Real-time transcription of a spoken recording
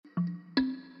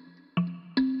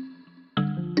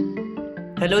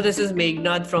Hello, this is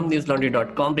Meghnad from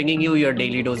newslaundry.com bringing you your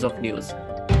daily dose of news.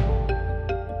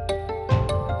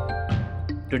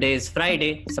 Today is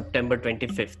Friday, September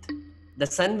 25th. The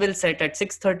sun will set at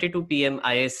 6:32 p.m.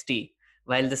 IST,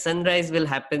 while the sunrise will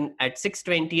happen at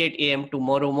 6:28 a.m.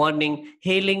 tomorrow morning,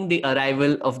 hailing the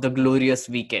arrival of the glorious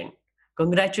weekend.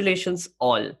 Congratulations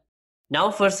all.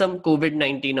 Now for some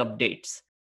COVID-19 updates.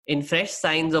 In fresh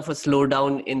signs of a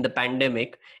slowdown in the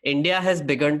pandemic, India has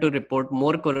begun to report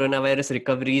more coronavirus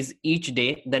recoveries each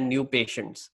day than new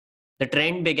patients. The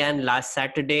trend began last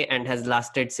Saturday and has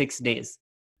lasted 6 days.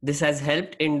 This has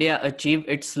helped India achieve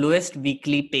its slowest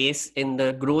weekly pace in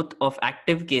the growth of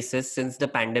active cases since the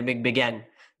pandemic began.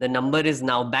 The number is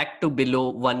now back to below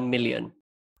 1 million.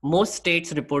 Most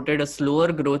states reported a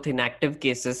slower growth in active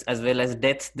cases as well as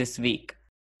deaths this week.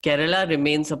 Kerala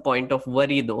remains a point of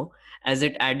worry though, as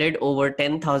it added over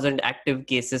 10,000 active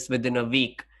cases within a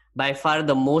week, by far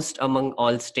the most among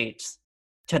all states.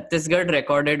 Chhattisgarh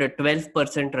recorded a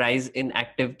 12% rise in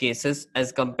active cases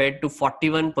as compared to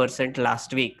 41%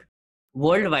 last week.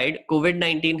 Worldwide,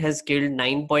 COVID-19 has killed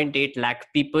 9.8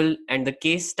 lakh people and the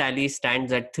case tally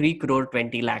stands at 3 crore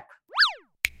 20 lakh.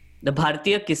 The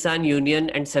Bharatiya Kisan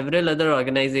Union and several other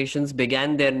organizations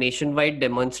began their nationwide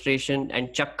demonstration and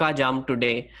Chakka Jam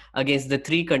today against the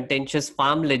three contentious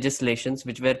farm legislations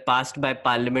which were passed by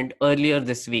Parliament earlier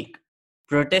this week.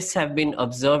 Protests have been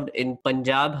observed in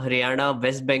Punjab, Haryana,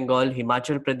 West Bengal,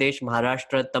 Himachal Pradesh,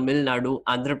 Maharashtra, Tamil Nadu,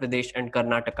 Andhra Pradesh and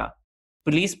Karnataka.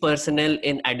 Police personnel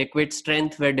in adequate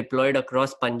strength were deployed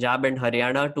across Punjab and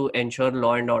Haryana to ensure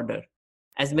law and order.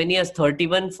 As many as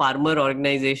 31 farmer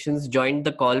organizations joined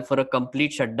the call for a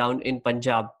complete shutdown in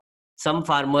Punjab. Some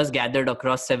farmers gathered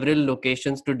across several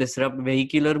locations to disrupt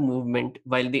vehicular movement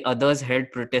while the others held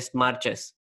protest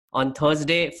marches. On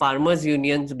Thursday, farmers'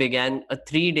 unions began a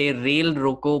 3-day rail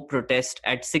roko protest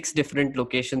at 6 different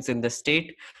locations in the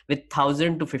state, with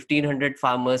 1,000 to 1,500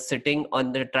 farmers sitting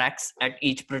on the tracks at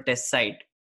each protest site.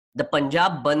 The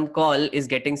Punjab Bandh call is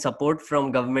getting support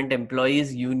from government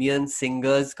employees, unions,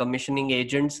 singers, commissioning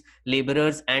agents,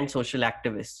 laborers, and social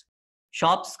activists.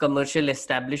 Shops, commercial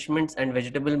establishments, and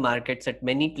vegetable markets at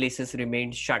many places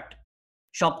remained shut.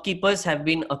 Shopkeepers have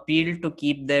been appealed to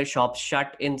keep their shops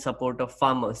shut in support of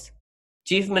farmers.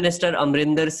 Chief Minister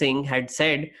Amrinder Singh had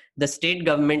said the state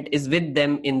government is with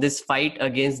them in this fight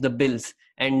against the bills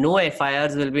and no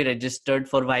FIRs will be registered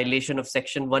for violation of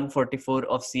Section 144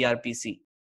 of CRPC.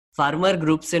 Farmer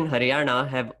groups in Haryana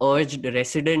have urged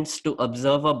residents to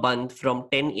observe a bandh from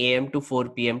 10 a.m. to 4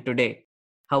 p.m. today.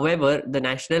 However, the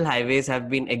national highways have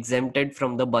been exempted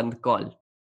from the bandh call.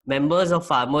 Members of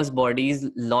farmers' bodies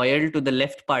loyal to the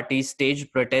left party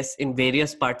staged protests in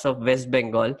various parts of West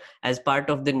Bengal as part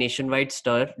of the nationwide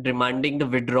stir, demanding the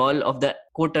withdrawal of the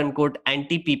quote-unquote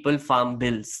anti-people farm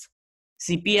bills.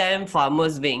 CPIM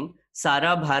Farmers Wing,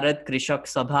 Sara Bharat Krishak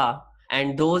Sabha,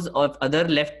 and those of other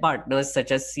left partners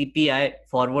such as CPI,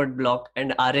 Forward Bloc,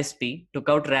 and RSP took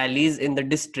out rallies in the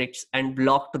districts and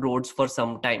blocked roads for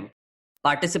some time.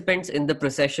 Participants in the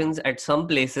processions at some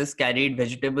places carried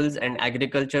vegetables and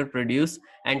agriculture produce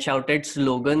and shouted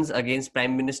slogans against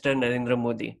Prime Minister Narendra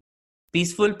Modi.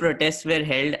 Peaceful protests were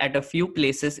held at a few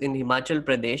places in Himachal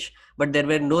Pradesh, but there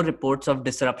were no reports of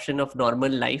disruption of normal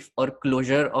life or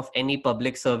closure of any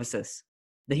public services.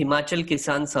 The Himachal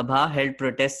Kisan Sabha held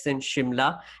protests in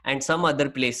Shimla and some other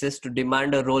places to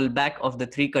demand a rollback of the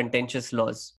three contentious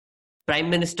laws. Prime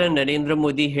Minister Narendra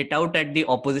Modi hit out at the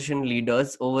opposition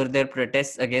leaders over their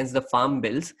protests against the farm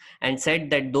bills and said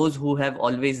that those who have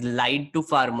always lied to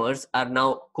farmers are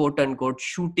now quote-unquote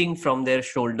shooting from their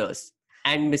shoulders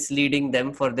and misleading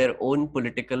them for their own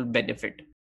political benefit.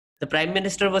 The Prime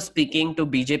Minister was speaking to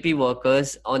BJP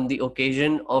workers on the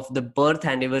occasion of the birth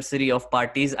anniversary of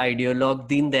party's ideologue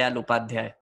Deen Dayal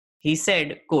Upadhyay. He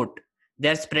said, quote, "They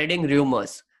are spreading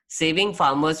rumors. Saving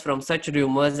farmers from such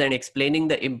rumors and explaining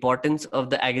the importance of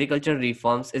the agriculture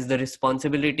reforms is the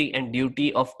responsibility and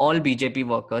duty of all BJP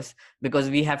workers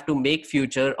because we have to make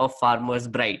future of farmers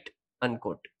bright."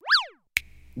 Unquote.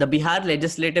 The Bihar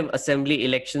Legislative Assembly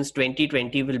elections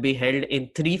 2020 will be held in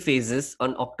 3 phases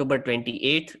on October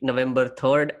 28th, November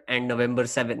 3rd, and November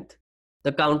 7th.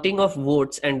 The counting of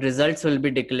votes and results will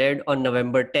be declared on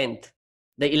November 10th.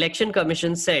 The Election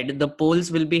Commission said the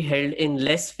polls will be held in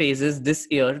less phases this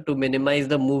year to minimize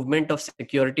the movement of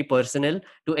security personnel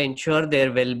to ensure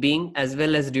their well-being as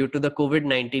well as due to the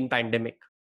COVID-19 pandemic.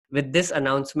 With this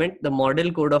announcement, the Model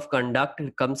Code of Conduct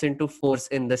comes into force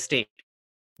in the state.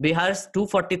 Bihar's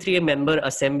 243-member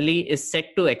assembly is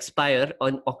set to expire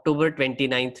on October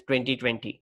 29,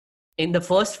 2020. In the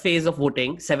first phase of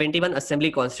voting, 71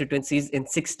 assembly constituencies in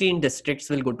 16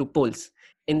 districts will go to polls.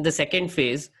 In the second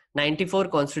phase, 94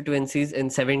 constituencies in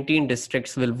 17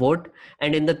 districts will vote,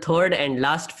 and in the third and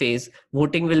last phase,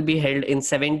 voting will be held in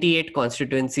 78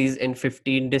 constituencies in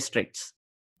 15 districts.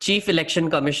 Chief Election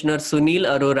Commissioner Sunil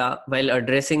Arora, while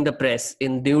addressing the press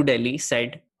in New Delhi,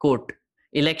 said, quote,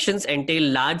 "Elections entail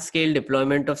large-scale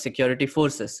deployment of security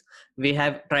forces. We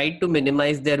have tried to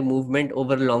minimize their movement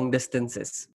over long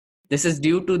distances. This is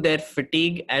due to their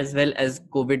fatigue as well as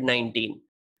COVID-19.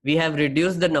 We have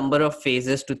reduced the number of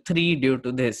phases to 3 due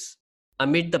to this.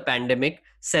 Amid the pandemic,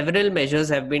 several measures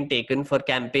have been taken for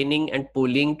campaigning and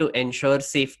polling to ensure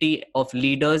safety of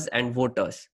leaders and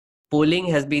voters. Polling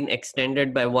has been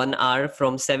extended by 1 hour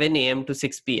from 7 a.m. to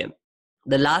 6 p.m.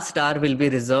 The last hour will be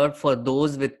reserved for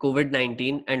those with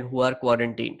COVID-19 and who are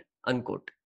quarantined."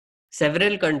 Unquote.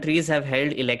 Several countries have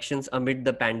held elections amid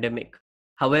the pandemic.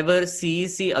 However,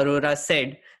 CEC Arora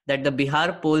said that the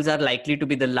Bihar polls are likely to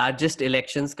be the largest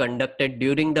elections conducted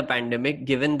during the pandemic,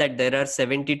 given that there are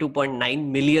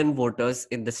 72.9 million voters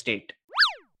in the state.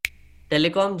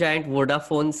 Telecom giant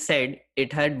Vodafone said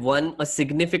it had won a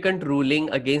significant ruling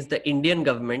against the Indian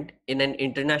government in an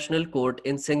international court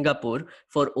in Singapore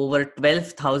for over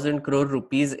 12,000 crore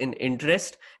rupees in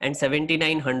interest and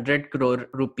 7,900 crore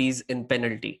rupees in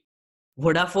penalty.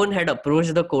 Vodafone had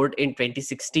approached the court in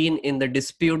 2016 in the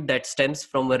dispute that stems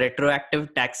from a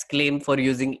retroactive tax claim for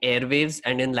using airwaves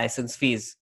and in license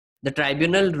fees. The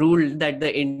tribunal ruled that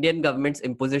the Indian government's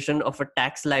imposition of a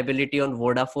tax liability on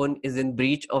Vodafone is in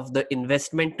breach of the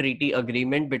investment treaty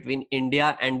agreement between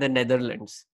India and the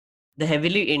Netherlands. The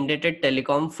heavily indebted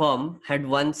telecom firm had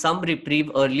won some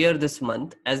reprieve earlier this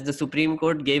month as the Supreme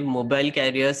Court gave mobile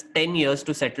carriers 10 years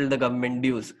to settle the government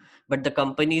dues, but the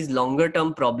company's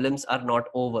longer-term problems are not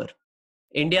over.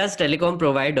 India's telecom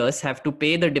providers have to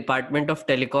pay the Department of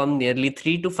Telecom nearly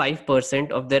 3 to 5%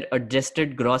 of their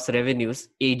adjusted gross revenues,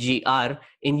 AGR,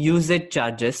 in usage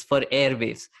charges for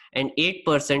airwaves and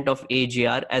 8% of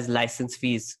AGR as license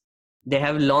fees. They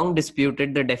have long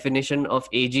disputed the definition of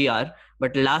AGR,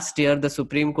 but last year the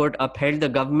Supreme Court upheld the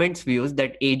government's views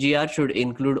that AGR should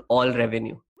include all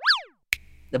revenue.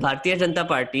 The Bharatiya Janata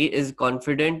Party is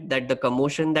confident that the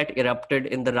commotion that erupted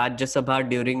in the Rajya Sabha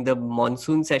during the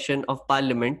monsoon session of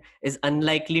Parliament is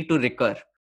unlikely to recur.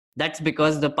 That's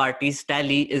because the party's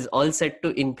tally is all set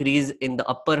to increase in the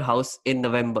upper house in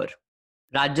November.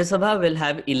 Rajya Sabha will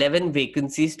have 11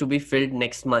 vacancies to be filled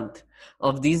next month.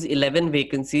 Of these 11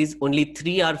 vacancies, only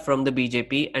 3 are from the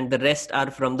BJP and the rest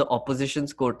are from the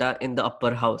opposition's quota in the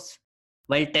upper house.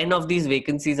 While 10 of these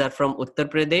vacancies are from Uttar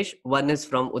Pradesh, 1 is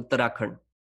from Uttarakhand.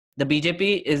 The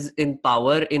BJP is in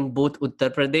power in both Uttar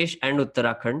Pradesh and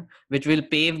Uttarakhand, which will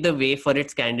pave the way for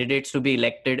its candidates to be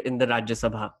elected in the Rajya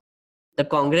Sabha. The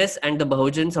Congress and the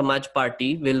Bahujan Samaj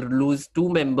Party will lose 2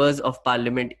 members of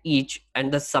parliament each,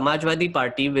 and the Samajwadi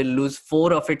Party will lose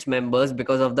 4 of its members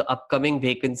because of the upcoming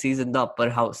vacancies in the upper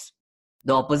house.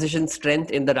 The opposition's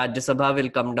strength in the Rajya Sabha will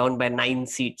come down by 9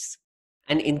 seats.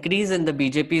 An increase in the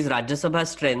BJP's Rajya Sabha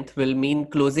strength will mean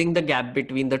closing the gap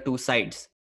between the two sides.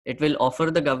 It will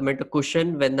offer the government a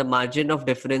cushion when the margin of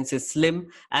difference is slim,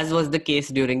 as was the case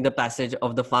during the passage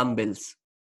of the farm bills.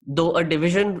 Though a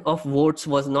division of votes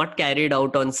was not carried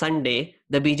out on Sunday,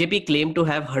 the BJP claimed to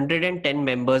have 110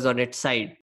 members on its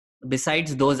side.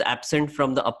 Besides those absent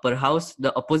from the upper house,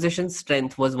 the opposition's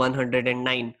strength was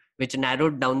 109, which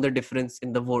narrowed down the difference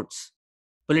in the votes.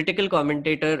 Political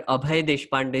commentator Abhay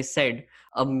Deshpande said,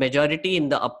 "A majority in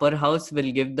the upper house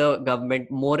will give the government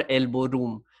more elbow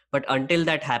room. But until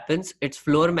that happens, its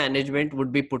floor management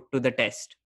would be put to the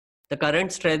test." The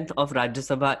current strength of Rajya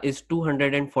Sabha is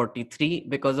 243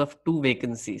 because of 2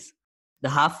 vacancies. The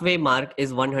halfway mark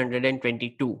is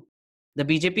 122. The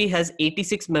BJP has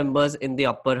 86 members in the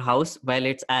upper house, while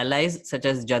its allies such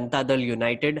as Janata Dal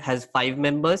United has 5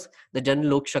 members, the Jan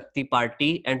Lok Shakti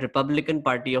Party and Republican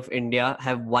Party of India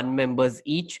have 1 members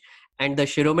each, and the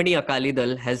Shiromani Akali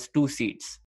Dal has 2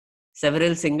 seats.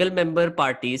 Several single-member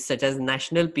parties such as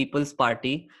National People's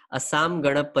Party, Assam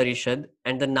Gana Parishad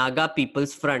and the Naga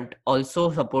People's Front also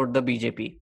support the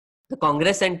BJP. The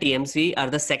Congress and TMC are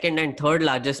the second and third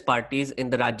largest parties in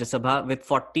the Rajya Sabha with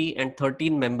 40 and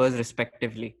 13 members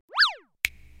respectively.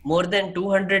 More than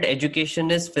 200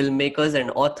 educationists, filmmakers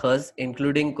and authors,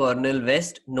 including Cornel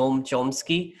West, Noam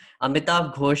Chomsky,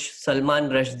 Amitav Ghosh, Salman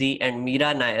Rushdie and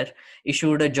Meera Nair,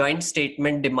 issued a joint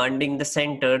statement demanding the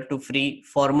center to free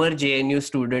former JNU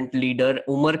student leader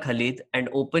Umar Khalid and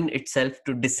open itself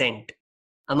to dissent.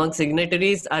 Among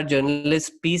signatories are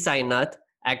journalist P. Sainath,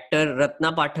 actor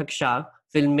Ratna Pathak Shah,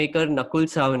 filmmaker Nakul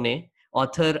Sahne,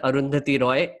 author Arundhati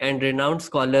Roy, and renowned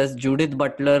scholars Judith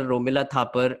Butler, Romila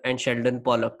Thapar, and Sheldon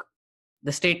Pollock.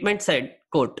 The statement said,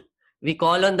 quote, We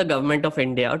call on the government of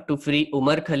India to free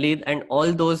Umar Khalid and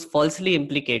all those falsely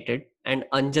implicated and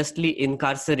unjustly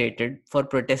incarcerated for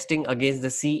protesting against the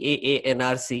CAA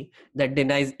NRC that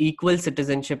denies equal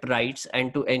citizenship rights,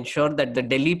 and to ensure that the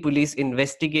Delhi police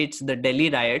investigates the Delhi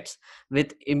riots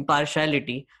with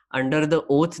impartiality under the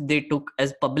oath they took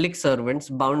as public servants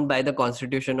bound by the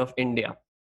Constitution of India.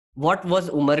 What was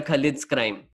Umar Khalid's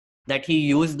crime? That he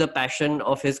used the passion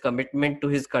of his commitment to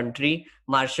his country,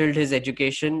 marshaled his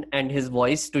education and his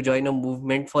voice to join a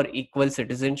movement for equal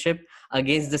citizenship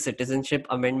against the Citizenship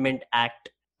Amendment Act,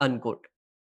 unquote.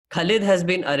 Khalid has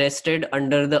been arrested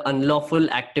under the Unlawful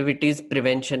Activities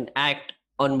Prevention Act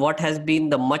on what has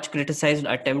been the much criticized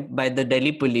attempt by the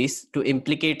Delhi police to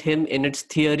implicate him in its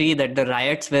theory that the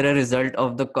riots were a result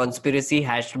of the conspiracy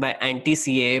hatched by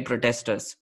anti-CAA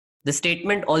protesters. The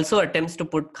statement also attempts to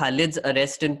put Khalid's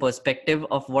arrest in perspective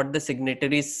of what the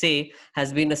signatories say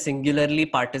has been a singularly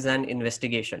partisan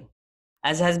investigation.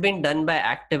 As has been done by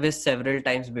activists several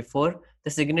times before,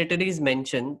 the signatories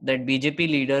mention that BJP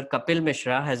leader Kapil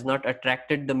Mishra has not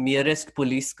attracted the merest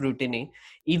police scrutiny,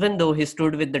 even though he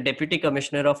stood with the Deputy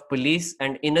Commissioner of Police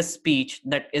and in a speech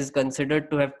that is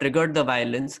considered to have triggered the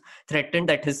violence, threatened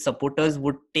that his supporters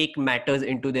would take matters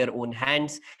into their own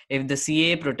hands if the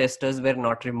CAA protesters were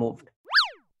not removed.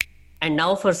 And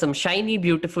now for some shiny,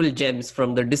 beautiful gems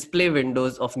from the display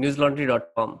windows of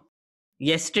newslaundry.com.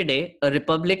 Yesterday, a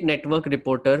Republic Network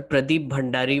reporter, Pradeep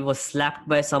Bhandari, was slapped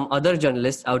by some other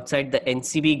journalists outside the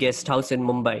NCB guest house in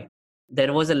Mumbai.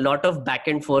 There was a lot of back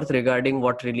and forth regarding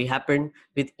what really happened,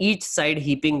 with each side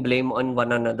heaping blame on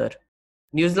one another.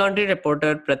 News Laundry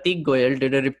reporter Pratik Goyal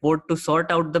did a report to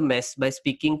sort out the mess by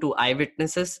speaking to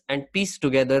eyewitnesses and piece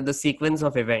together the sequence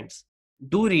of events.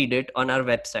 Do read it on our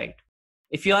website.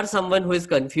 If you are someone who is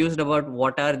confused about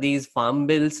what are these farm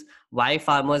bills, why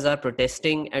farmers are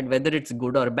protesting, and whether it's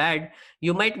good or bad,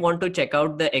 you might want to check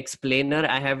out the explainer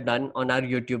I have done on our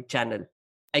YouTube channel.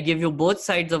 I give you both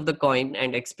sides of the coin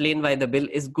and explain why the bill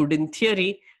is good in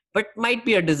theory, but might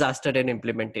be a disaster in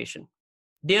implementation.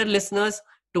 Dear listeners,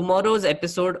 tomorrow's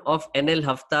episode of NL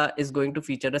Hafta is going to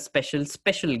feature a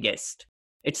special guest.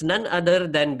 It's none other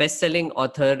than best-selling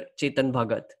author Chetan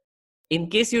Bhagat. In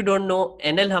case you don't know,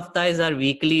 NL Hafta is our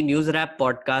weekly news wrap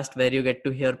podcast where you get to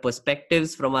hear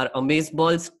perspectives from our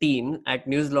Amazeballs team at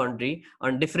News Laundry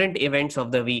on different events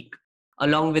of the week,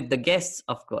 along with the guests,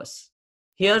 of course.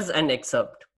 Here's an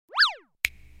excerpt.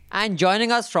 And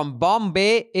joining us from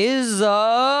Bombay is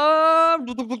Chetan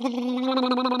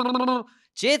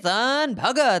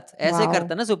Bhagat. ऐसे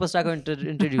करता ना superstar को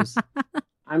introduce.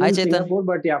 I'm in Singapore,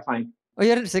 but yeah, fine. Oh,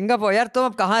 you're in Singapore. यार तुम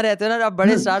अब कहाँ रहते हो ना? अब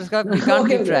बड़े stars का we can't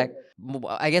keep track.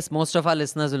 I guess most of our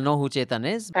listeners will know who Chetan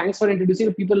is. Thanks for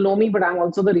introducing. People know me, but I'm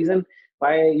also the reason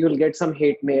why you'll get some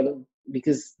hate mail,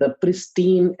 because the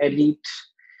pristine elite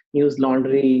News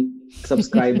Laundry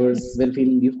subscribers will feel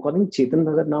you're calling Chetan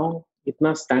Bhagat now.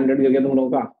 Itna standard ho gaya tum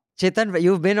logon ka. Chetan,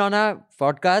 you've been on a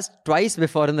podcast twice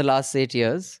before in the last 8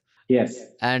 years. Yes.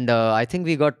 And I think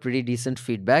we got pretty decent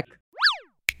feedback.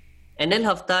 NL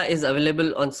Hafta is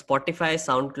available on Spotify,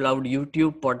 SoundCloud,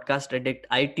 YouTube, Podcast Addict,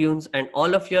 iTunes, and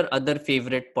all of your other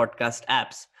favorite podcast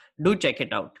apps. Do check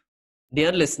it out.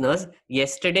 Dear listeners,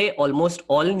 yesterday almost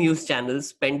all news channels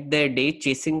spent their day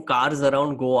chasing cars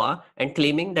around Goa and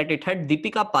claiming that it had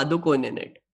Deepika Padukone in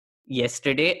it.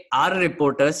 Yesterday, our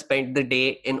reporters spent the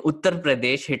day in Uttar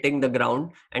Pradesh hitting the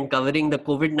ground and covering the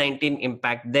COVID-19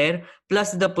 impact there,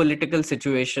 plus the political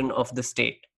situation of the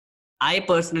state. I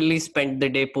personally spent the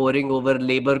day poring over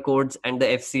labor codes and the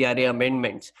FCRA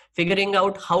amendments, figuring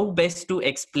out how best to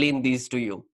explain these to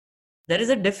you. There is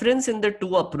a difference in the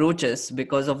two approaches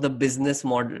because of the business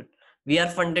model. We are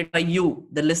funded by you,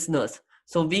 the listeners,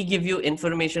 so we give you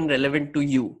information relevant to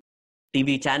you.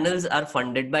 TV channels are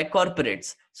funded by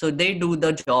corporates, so they do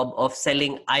the job of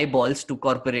selling eyeballs to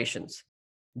corporations.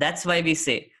 That's why we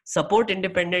say, support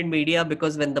independent media,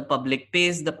 because when the public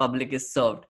pays, the public is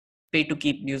served. Pay to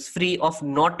keep news free of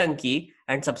Nautanki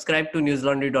and subscribe to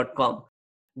newslaundry.com.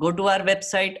 Go to our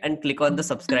website and click on the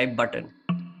subscribe button.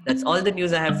 That's all the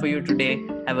news I have for you today.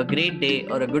 Have a great day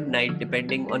or a good night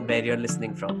depending on where you're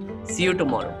listening from. See you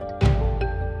tomorrow.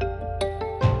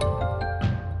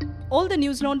 All the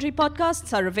News Laundry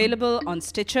podcasts are available on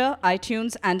Stitcher,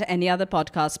 iTunes, and any other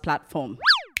podcast platform.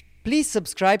 Please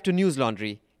subscribe to News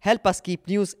Laundry. Help us keep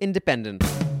news independent.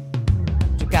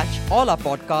 To catch all our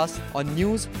podcasts on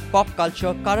news, pop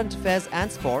culture, current affairs,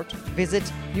 and sport, visit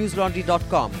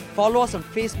newslaundry.com. Follow us on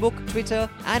Facebook, Twitter,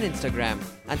 and Instagram,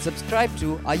 and subscribe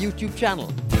to our YouTube channel.